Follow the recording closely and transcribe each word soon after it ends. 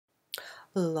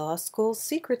Law School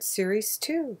Secrets Series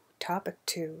 2, Topic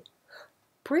 2.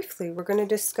 Briefly, we're going to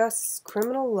discuss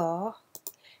criminal law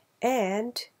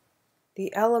and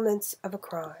the elements of a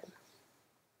crime.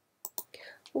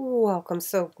 Welcome,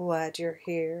 so glad you're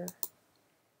here.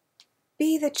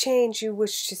 Be the change you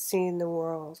wish to see in the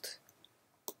world.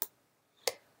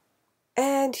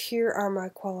 And here are my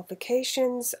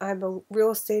qualifications. I'm a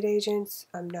real estate agent.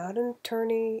 I'm not an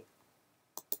attorney.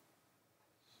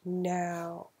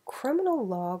 Now, criminal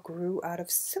law grew out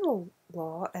of civil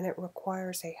law, and it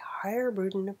requires a higher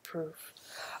burden of proof.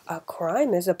 A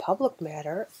crime is a public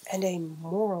matter and a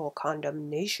moral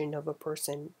condemnation of a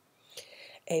person.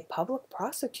 A public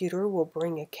prosecutor will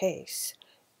bring a case.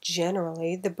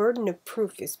 Generally, the burden of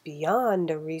proof is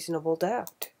beyond a reasonable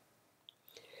doubt.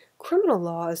 Criminal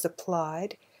law is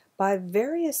applied by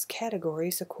various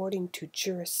categories according to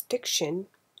jurisdiction.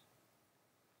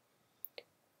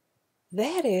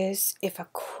 That is, if a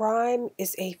crime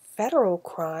is a federal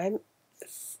crime,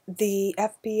 the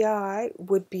FBI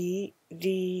would be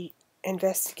the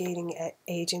investigating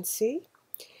agency,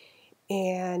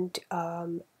 and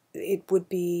it would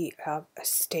be a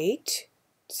state.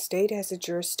 State has a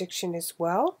jurisdiction as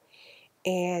well,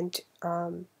 and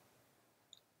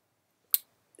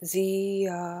the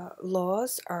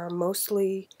laws are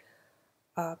mostly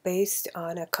based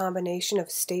on a combination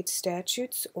of state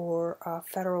statutes or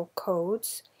federal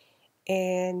codes,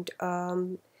 and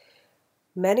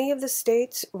many of the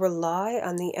states rely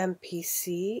on the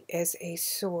MPC as a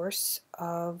source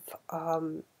of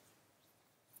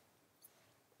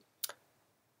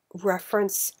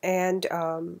reference and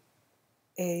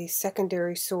a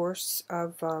secondary source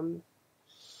of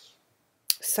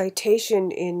citation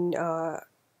in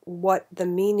what the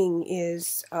meaning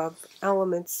is of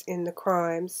elements in the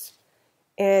crimes.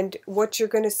 And what you're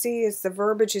going to see is the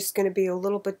verbiage is going to be a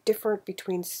little bit different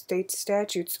between state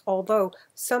statutes, although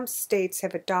some states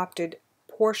have adopted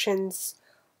portions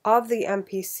of the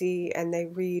MPC and they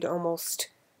read almost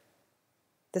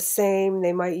the same.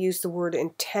 They might use the word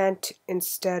intent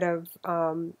instead of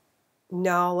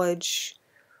knowledge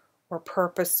or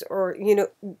purpose, or,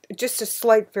 just a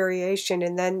slight variation,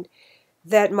 and then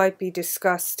that might be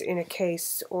discussed in a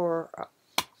case or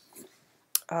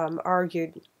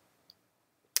argued.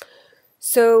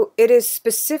 So it is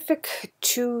specific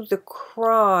to the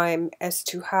crime as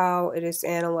to how it is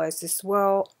analyzed as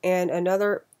well. And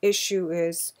another issue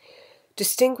is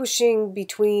distinguishing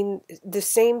between the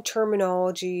same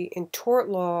terminology in tort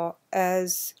law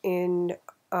as in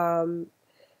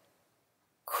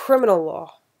criminal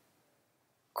law.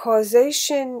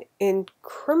 Causation in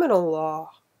criminal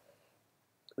law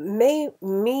may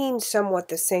mean somewhat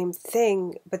the same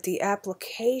thing, but the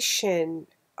application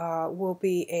will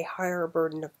be a higher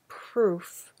burden of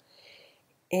proof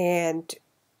and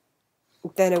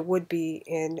than it would be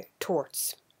in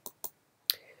torts.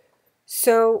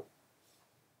 So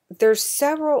there's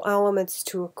several elements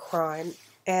to a crime,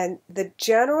 and the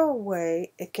general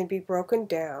way it can be broken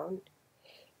down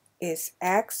is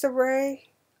acts re,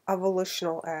 a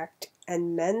volitional act,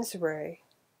 and mens re,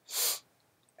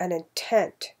 an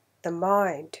intent, the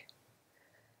mind,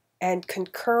 and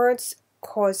concurrence,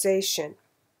 causation.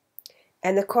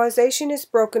 And the causation is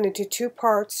broken into two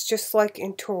parts, just like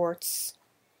in torts.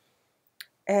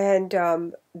 And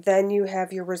then you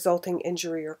have your resulting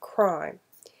injury or crime.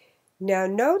 Now,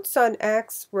 notes on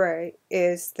acts re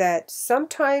is that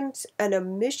sometimes an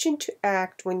omission to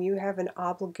act when you have an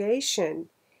obligation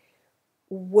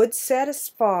would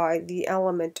satisfy the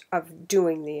element of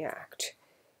doing the act.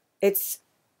 It's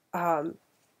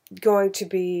going to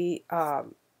be,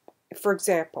 for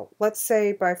example, let's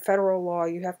say by federal law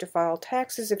you have to file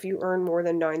taxes if you earn more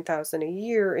than $9,000 a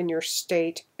year in your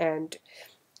state and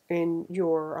in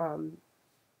your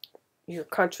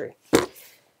country,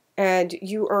 and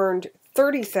you earned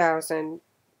 $30,000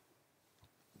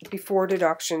 before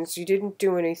deductions. You didn't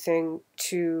do anything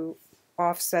to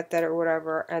offset that or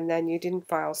whatever, and then you didn't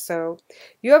file. So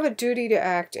you have a duty to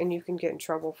act, and you can get in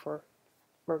trouble for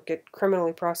or get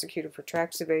criminally prosecuted for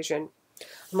tax evasion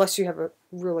unless you have a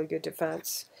really good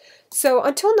defense. So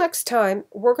until next time,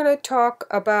 we're going to talk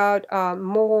about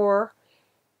more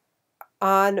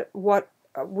on what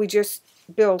we just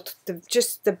built,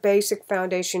 just the basic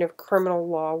foundation of criminal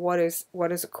law. What is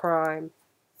a crime?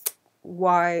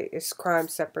 Why is crime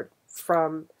separate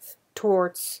from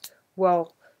torts?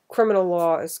 Well, criminal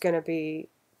law is going to be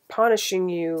punishing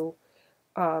you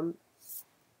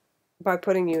by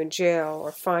putting you in jail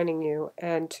or fining you.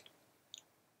 And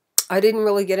I didn't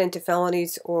really get into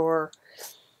felonies or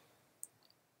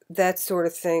that sort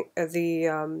of thing,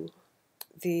 the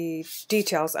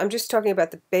details. I'm just talking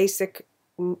about the basic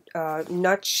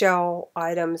nutshell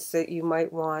items that you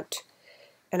might want.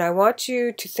 And I want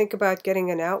you to think about getting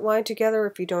an outline together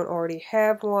if you don't already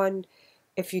have one.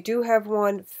 If you do have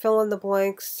one, fill in the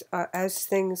blanks as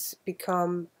things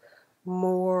become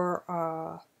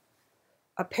more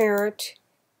apparent.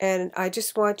 And I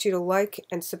just want you to like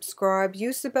and subscribe.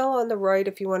 Use the bell on the right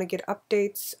if you want to get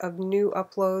updates of new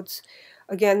uploads.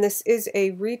 Again, this is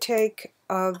a retake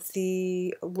of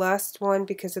the last one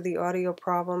because of the audio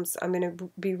problems. I'm going to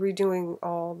be redoing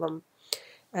all of them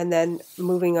and then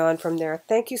moving on from there.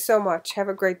 Thank you so much. Have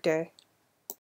a great day.